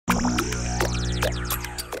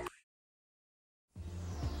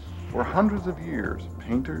For hundreds of years,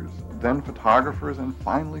 painters, then photographers, and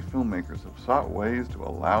finally filmmakers have sought ways to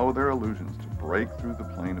allow their illusions to break through the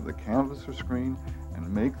plane of the canvas or screen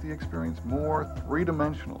and make the experience more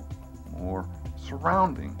three-dimensional, more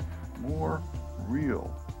surrounding, more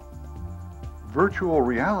real. Virtual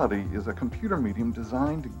reality is a computer medium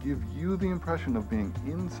designed to give you the impression of being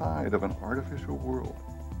inside of an artificial world.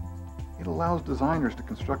 It allows designers to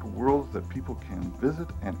construct worlds that people can visit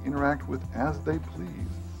and interact with as they please.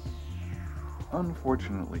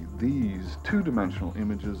 Unfortunately, these two-dimensional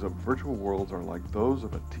images of virtual worlds are like those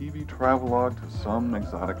of a TV travelogue to some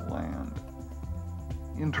exotic land.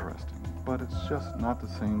 Interesting, but it's just not the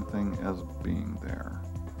same thing as being there.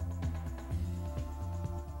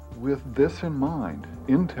 With this in mind,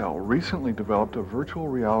 Intel recently developed a virtual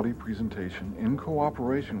reality presentation in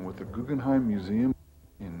cooperation with the Guggenheim Museum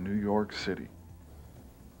in New York City.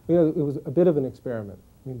 You know, it was a bit of an experiment.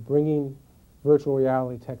 I mean, bringing virtual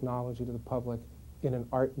reality technology to the public in an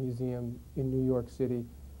art museum in New York City.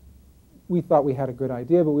 We thought we had a good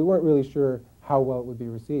idea, but we weren't really sure how well it would be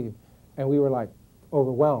received. And we were like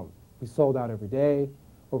overwhelmed. We sold out every day.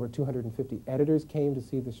 Over 250 editors came to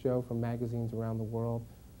see the show from magazines around the world.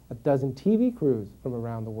 A dozen TV crews from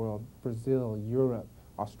around the world, Brazil, Europe,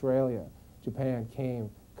 Australia, Japan,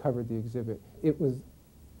 came, covered the exhibit. It was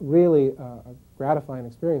really a gratifying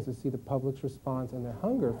experience to see the public's response and their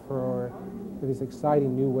hunger for this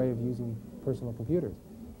exciting new way of using personal computers.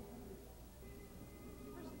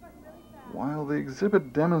 While the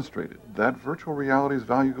exhibit demonstrated that virtual reality's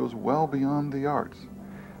value goes well beyond the arts,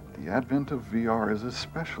 the advent of VR is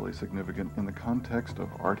especially significant in the context of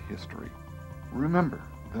art history. Remember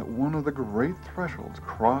that one of the great thresholds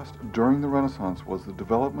crossed during the Renaissance was the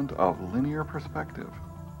development of linear perspective.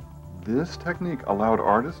 This technique allowed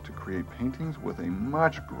artists to create paintings with a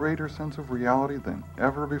much greater sense of reality than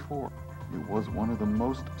ever before. It was one of the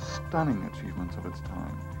most stunning achievements of its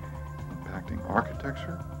time, impacting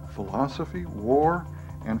architecture, philosophy, war,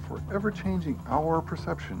 and forever changing our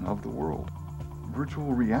perception of the world.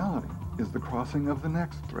 Virtual reality is the crossing of the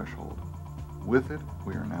next threshold. With it,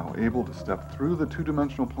 we are now able to step through the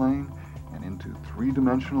two-dimensional plane and into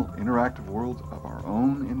three-dimensional interactive worlds of our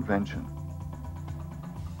own invention.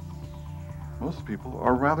 Most people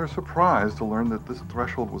are rather surprised to learn that this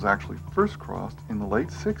threshold was actually first crossed in the late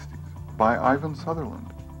 60s by Ivan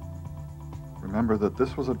Sutherland. Remember that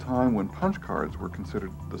this was a time when punch cards were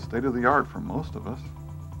considered the state-of-the-art for most of us.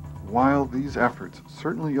 While these efforts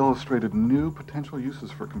certainly illustrated new potential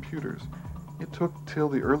uses for computers, it took till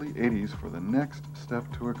the early 80s for the next step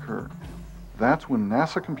to occur. That's when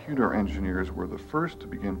NASA computer engineers were the first to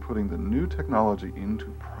begin putting the new technology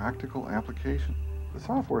into practical application. The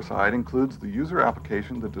software side includes the user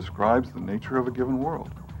application that describes the nature of a given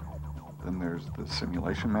world. Then there's the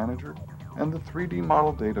simulation manager and the 3D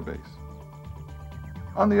model database.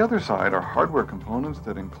 On the other side are hardware components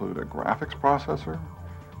that include a graphics processor,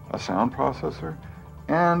 a sound processor,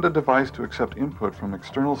 and a device to accept input from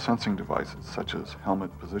external sensing devices such as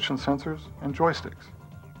helmet position sensors and joysticks.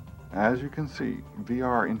 As you can see,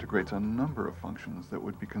 VR integrates a number of functions that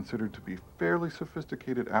would be considered to be fairly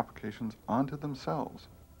sophisticated applications onto themselves.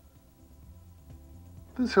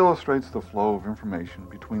 This illustrates the flow of information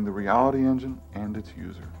between the reality engine and its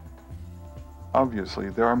user. Obviously,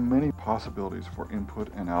 there are many possibilities for input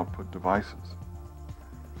and output devices.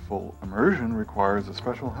 Full immersion requires a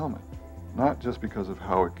special helmet, not just because of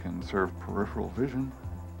how it can serve peripheral vision,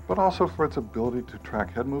 but also for its ability to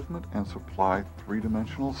track head movement and supply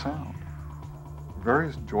three-dimensional sound.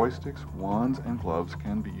 Various joysticks, wands, and gloves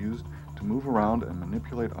can be used to move around and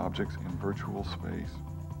manipulate objects in virtual space.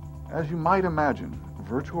 As you might imagine,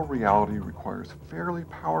 virtual reality requires fairly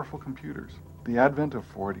powerful computers. The advent of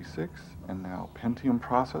 486 and now Pentium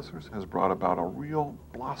processors has brought about a real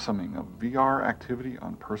blossoming of VR activity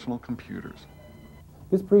on personal computers.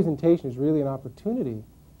 This presentation is really an opportunity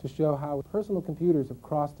to show how personal computers have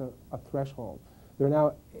crossed a threshold. They're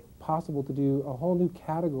now possible to do a whole new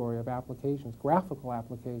category of applications, graphical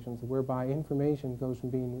applications, whereby information goes from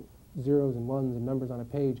being zeros and ones and numbers on a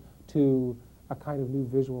page to a kind of new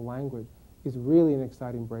visual language. Is really an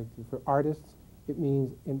exciting breakthrough. For artists, it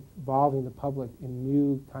means involving the public in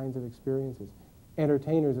new kinds of experiences.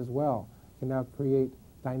 Entertainers as well can now create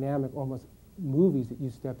dynamic, almost movies that you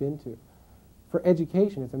step into. For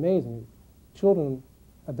education, it's amazing. Children,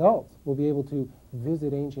 adults, will be able to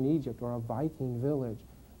visit ancient Egypt or a Viking village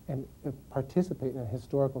and participate in a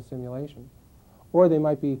historical simulation. Or they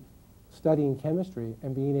might be studying chemistry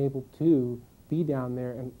and being able to be down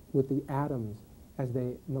there and with the atoms as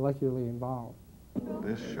they molecularly evolve.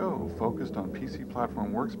 This show focused on PC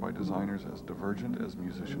platform works by designers as divergent as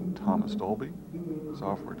musician Thomas Dolby,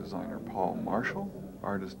 software designer Paul Marshall,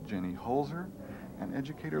 artist Jenny Holzer, and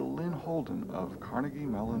educator Lynn Holden of Carnegie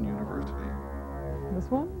Mellon University.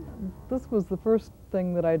 This one? This was the first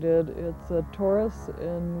thing that I did. It's a torus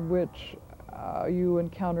in which you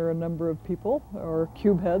encounter a number of people, or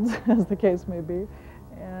cube heads, as the case may be,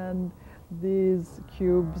 and these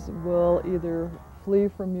cubes will either flee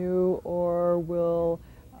from you or will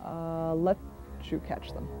let you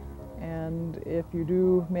catch them. And if you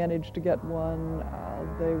do manage to get one,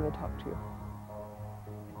 they will talk to you.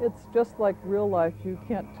 It's just like real life. You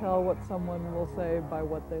can't tell what someone will say by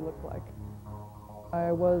what they look like.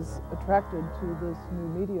 I was attracted to this new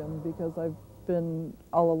medium because I've been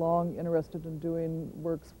all along interested in doing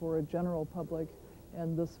works for a general public,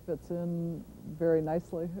 and this fits in very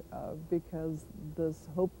nicely because this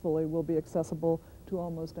hopefully will be accessible to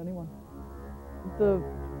almost anyone. The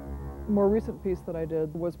more recent piece that I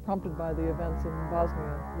did was prompted by the events in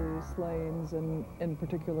Bosnia, the slayings and in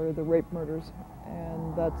particular the rape murders,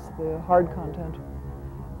 and that's the hard content.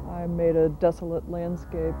 I made a desolate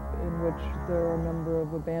landscape in which there are a number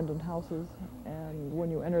of abandoned houses, and when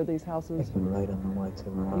you enter these houses, you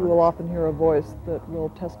will often hear a voice that will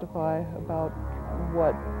testify about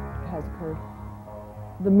what has occurred.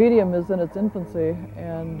 The medium is in its infancy,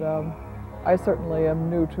 and I certainly am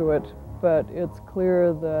new to it, but it's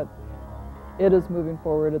clear that it is moving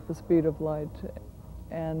forward at the speed of light,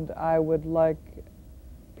 and I would like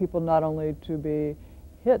people not only to be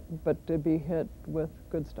hit, but to be hit with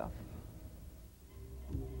good stuff.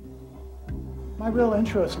 My real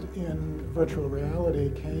interest in virtual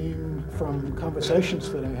reality came from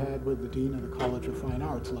conversations that I had with the Dean of the College of Fine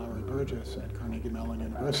Arts, Burgess, at Carnegie Mellon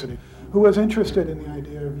University, who was interested in the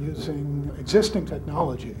idea of using existing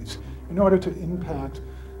technologies in order to impact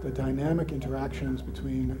the dynamic interactions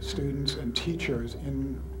between students and teachers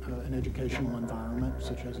in an educational environment,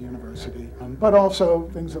 such as a university, but also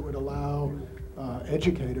things that would allow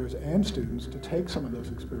educators and students to take some of those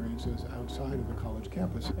experiences outside of the college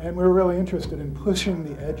campus. And we were really interested in pushing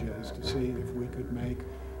the edges to see if we could make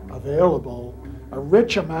available a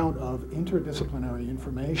rich amount of interdisciplinary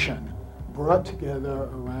information brought together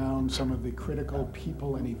around some of the critical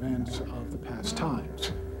people and events of the past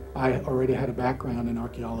times. I already had a background in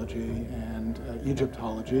archaeology and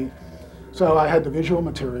Egyptology, so I had the visual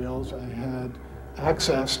materials, I had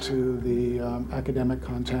access to the academic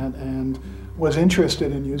content, and was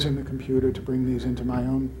interested in using the computer to bring these into my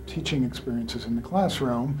own teaching experiences in the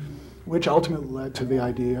classroom, which ultimately led to the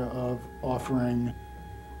idea of offering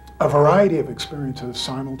a variety of experiences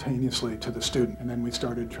simultaneously to the student. And then we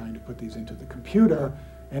started trying to put these into the computer,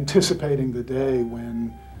 anticipating the day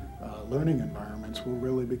when learning environments will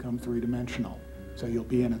really become three-dimensional. So you'll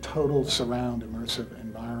be in a total surround immersive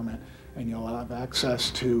environment, and you'll have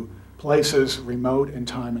access to places remote in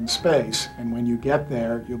time and space, and when you get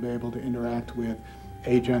there, you'll be able to interact with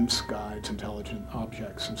agents, guides, intelligent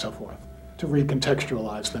objects, and so forth, to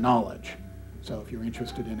recontextualize the knowledge. So if you're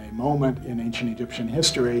interested in a moment in ancient Egyptian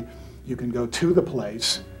history, you can go to the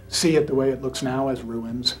place, see it the way it looks now as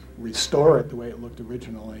ruins, restore it the way it looked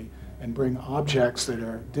originally, and bring objects that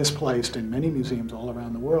are displaced in many museums all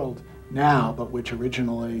around the world now, but which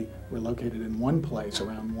originally were located in one place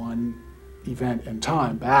around one event and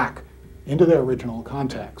time back into their original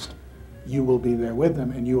context. You will be there with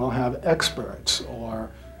them, and you will have experts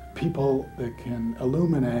or people that can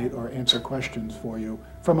illuminate or answer questions for you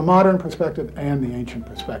from a modern perspective and the ancient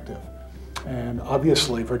perspective. And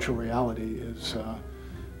obviously virtual reality is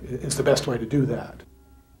the best way to do that.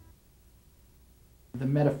 The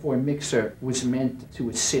metaphor mixer was meant to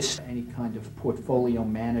assist any kind of portfolio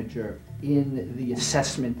manager in the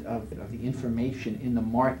assessment of the information in the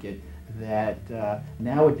market that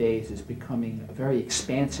nowadays is becoming very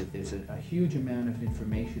expansive. There's a huge amount of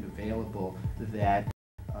information available that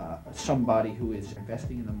somebody who is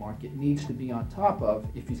investing in the market needs to be on top of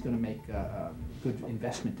if he's going to make good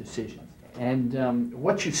investment decisions. And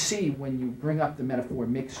what you see when you bring up the metaphor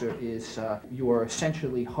mixer is you're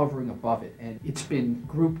essentially hovering above it. And it's been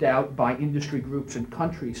grouped out by industry groups and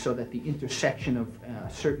countries so that the intersection of a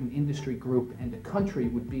certain industry group and a country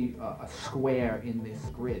would be a square in this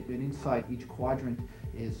grid. And inside each quadrant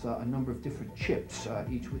is a number of different chips,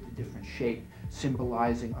 each with a different shape,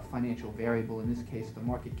 symbolizing a financial variable, in this case the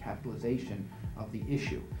market capitalization of the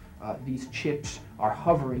issue. These chips are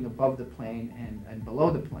hovering above the plane and below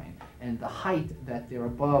the plane. And the height that they're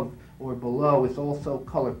above or below is also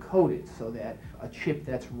color-coded, so that a chip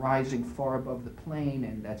that's rising far above the plane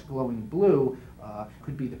and that's glowing blue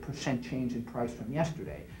could be the percent change in price from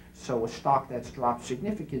yesterday. So a stock that's dropped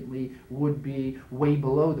significantly would be way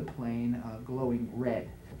below the plane, glowing red.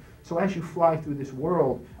 So as you fly through this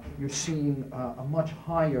world, you're seeing a much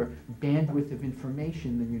higher bandwidth of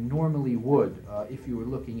information than you normally would if you were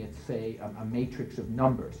looking at, say, a matrix of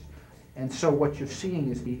numbers. And so what you're seeing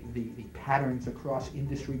is the patterns across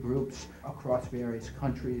industry groups, across various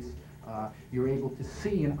countries. You're able to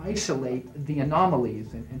see and isolate the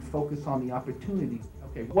anomalies and focus on the opportunities.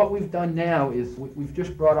 Okay, what we've done now is we've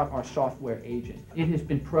just brought up our software agent. It has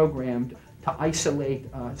been programmed to isolate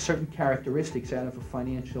certain characteristics out of a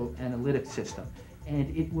financial analytics system.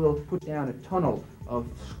 And it will put down a tunnel of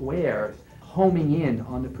squares homing in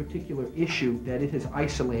on the particular issue that it has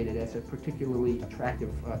isolated as a particularly attractive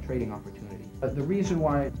trading opportunity. The reason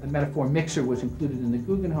why the metaphor mixer was included in the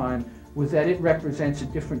Guggenheim was that it represents a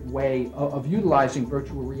different way of utilizing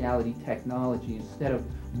virtual reality technology. Instead of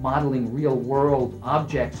modeling real-world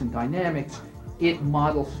objects and dynamics, it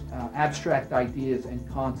models abstract ideas and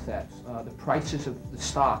concepts. The prices of the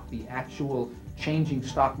stock, the actual changing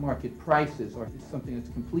stock market prices, are something that's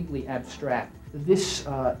completely abstract. This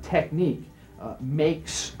technique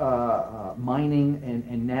makes mining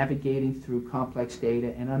and navigating through complex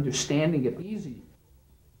data and understanding it easy.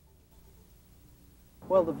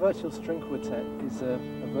 Well, the Virtual String Quartet is a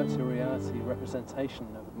virtual reality representation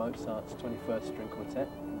of Mozart's 21st String Quartet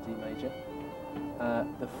in D major.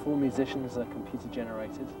 The 4 musicians are computer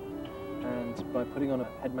generated, and by putting on a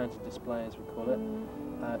head-mounted display, as we call it,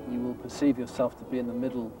 you will perceive yourself to be in the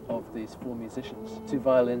middle of these 4 musicians, 2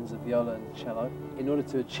 violins, a viola and a cello. In order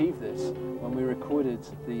to achieve this, when we recorded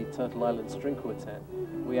the Turtle Island String Quartet,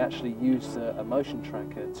 we actually used a motion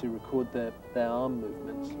tracker to record their arm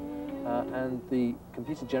movements, and the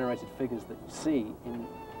computer-generated figures that you see in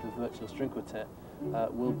the Virtual String Quartet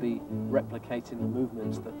will be replicating the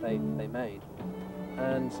movements that they made.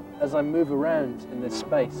 And as I move around in this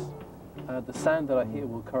space, the sound that I hear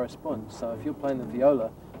will correspond. So if you're playing the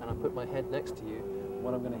viola and I put my head next to you,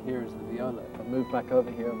 what I'm going to hear is the viola. If I move back over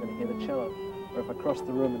here, I'm going to hear the cello. Or if I cross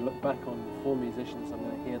the room and look back on the 4 musicians, I'm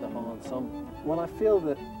going to hear the whole ensemble. Well, I feel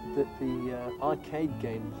that the arcade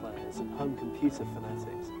game players and home computer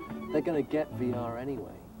fanatics, they're going to get VR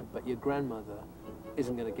anyway, but your grandmother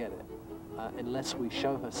isn't going to get it unless we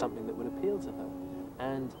show her something that would appeal to her.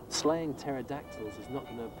 And slaying pterodactyls is not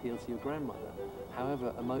going to appeal to your grandmother.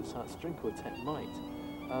 However, a Mozart string quartet might.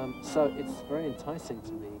 So it's very enticing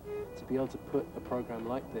to me to be able to put a program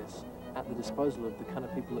like this at the disposal of the kind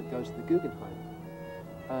of people that go to the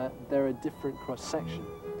Guggenheim. They're a different cross-section.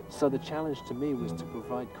 So the challenge to me was to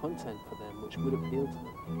provide content for them which would appeal to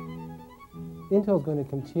them. Intel's going to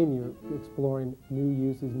continue exploring new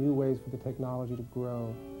uses, new ways for the technology to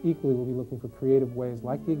grow. Equally, we'll be looking for creative ways,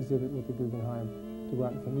 like the exhibit with the Guggenheim, to go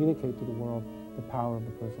out and communicate to the world the power of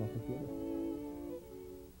the personal computer.